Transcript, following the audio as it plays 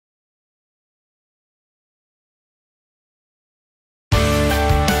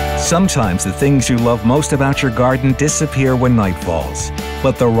Sometimes the things you love most about your garden disappear when night falls,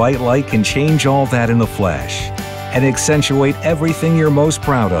 but the right light can change all that in a flash and accentuate everything you're most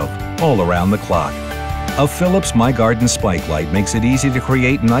proud of all around the clock. A Philips myGarden spike light makes it easy to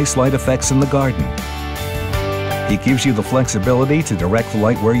create nice light effects in the garden. It gives you the flexibility to direct the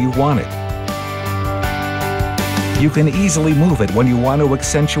light where you want it. You can easily move it when you want to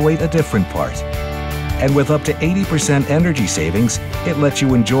accentuate a different part. And with up to 80% energy savings, it lets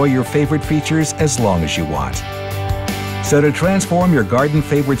you enjoy your favorite features as long as you want. So to transform your garden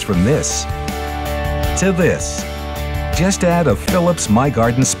favorites from this to this, just add a Philips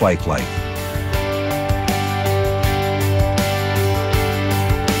myGarden spike light.